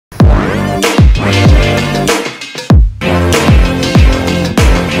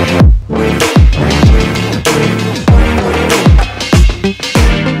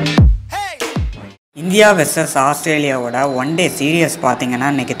India versus ஆஸ்திரேலியாவோட one day serious பார்த்தீங்கன்னா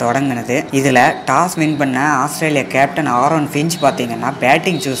இன்னைக்கு தொடங்குனது. இதில் டாஸ் வின் பண்ண ஆஸ்திரேலியா கேப்டன் ஃபின்ச் பார்த்தீங்கன்னா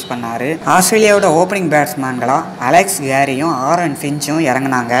பேட்டிங் சூஸ் பண்ணாரு. ஆஸ்திரேலியாவோட opening பேட்ஸ்மேன்களா Alex கேரியும் ஃபின்ச்சும்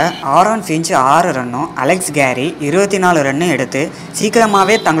இறங்கினாங்க. Finch 6 ரன்னும் Alex Carey 24 ரன்னும் எடுத்து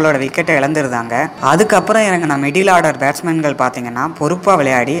சீக்கிரமாகவே தங்களோட விக்கெட்டை இழந்திருந்தாங்க. அதுக்கப்புறம் இறங்கின மிடில் ஆர்டர் பேட்ஸ்மேன்கள் பார்த்தீங்கன்னா பொறுப்பாக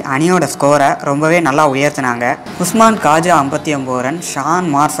விளையாடி அணியோட ஸ்கோரை ரொம்பவே நல்லா உயர்த்தினாங்க. Usman Khaja 59 run, Shaun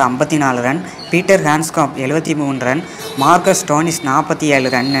Marsh 54 run, Peter ஹேண்ட்ஸ்காம்ப் 73 run, Marcus Stoinis 47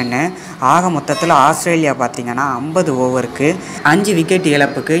 run ஆக மொத்தத்தில் ஆஸ்திரேலியா பார்த்தீங்கன்னா 50 ஓவருக்கு 5 விக்கெட்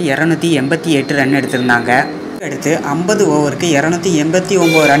இழப்புக்கு 288 ரன் எடுத்திருந்தாங்க. அடுத்து 50 ஓவருக்கு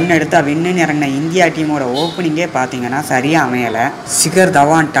 289 ரன் எடுத்தால் வின்னு இறங்கின இந்தியா டீமோட ஓப்பனிங்கே பார்த்தீங்கன்னா சரியாக அமையலை. Shikhar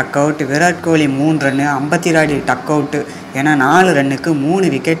Dhawan duck out, Virat Kohli 3 run, அம்பத்தி ராயுடு டக் அவுட்டு என 4 ரன்னுக்கு 3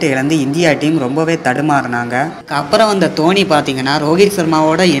 விக்கெட்டு இழந்து இந்தியா டீம் ரொம்பவே தடுமாறினாங்க. அப்புறம் வந்த தோனி பார்த்தீங்கன்னா ரோஹித்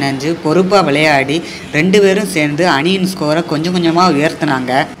சர்மாவோட இணைஞ்சு பொறுப்பாக விளையாடி 2 பேரும் சேர்ந்து அணியின் ஸ்கோரை கொஞ்சம் கொஞ்சமாக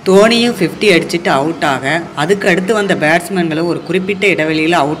உயர்த்தினாங்க. தோனியும் 50 அடிச்சுட்டு அவுட் ஆக, அதுக்கு அடுத்து வந்த பேட்ஸ்மேன்களும் ஒரு குறிப்பிட்ட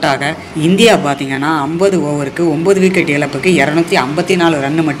இடைவெளியில் அவுட் ஆக இந்தியா பார்த்தீங்கன்னா 50 ஓவருக்கு 9 விக்கெட் இழப்புக்கு 254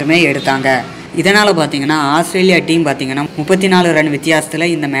 ரன் மட்டுமே எடுத்தாங்க. இதனால் பார்த்தீங்கன்னா ஆஸ்திரேலியா டீம் பார்த்தீங்கன்னா 34 ரன்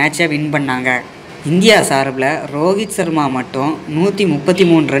வித்தியாசத்தில் இந்த மேட்சை வின் பண்ணாங்க. இந்தியா சார்பில் ரோஹித் சர்மா மட்டும்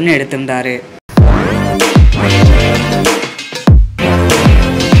 133 ரன் எடுத்திருந்தார்.